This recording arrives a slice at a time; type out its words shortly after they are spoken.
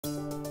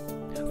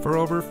For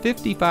over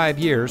 55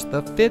 years,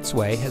 the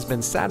Fitzway has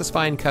been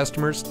satisfying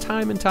customers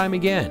time and time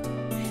again.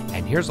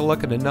 And here's a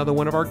look at another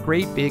one of our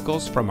great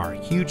vehicles from our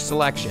huge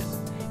selection.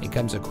 It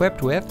comes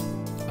equipped with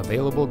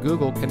available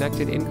Google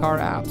connected in-car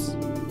apps,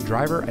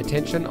 driver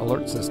attention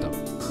alert system,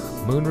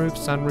 moonroof,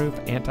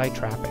 sunroof,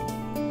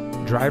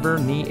 anti-trapping, driver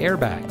knee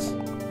airbags,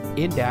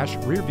 in-dash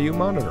rear view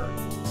monitor,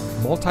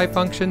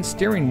 multifunction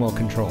steering wheel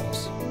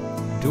controls,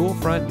 dual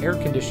front air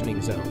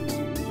conditioning zones,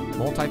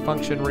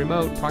 multifunction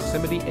remote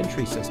proximity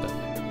entry system,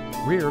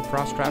 rear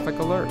cross-traffic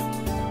alert,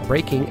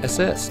 braking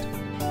assist,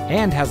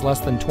 and has less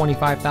than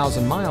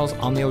 25,000 miles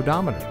on the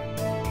odometer.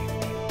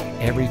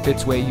 Every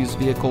Fitzway used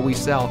vehicle we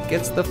sell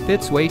gets the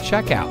Fitzway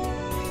checkout.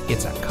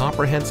 It's a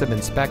comprehensive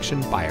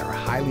inspection by our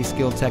highly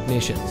skilled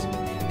technicians,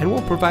 and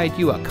we'll provide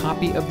you a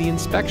copy of the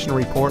inspection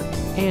report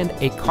and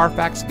a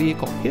Carfax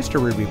vehicle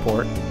history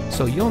report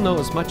so you'll know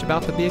as much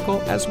about the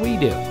vehicle as we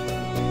do.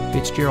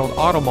 Fitzgerald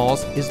Auto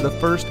Malls is the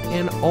first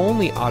and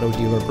only auto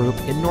dealer group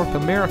in North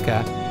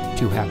America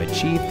to have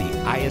achieved the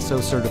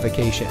ISO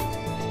certification,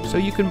 so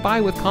you can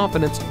buy with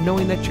confidence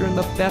knowing that you're in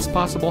the best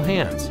possible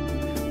hands.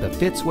 The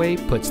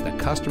Fitzway puts the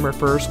customer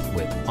first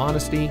with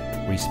honesty,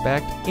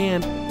 respect,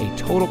 and a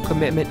total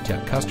commitment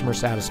to customer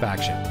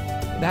satisfaction.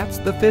 That's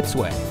the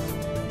Fitzway.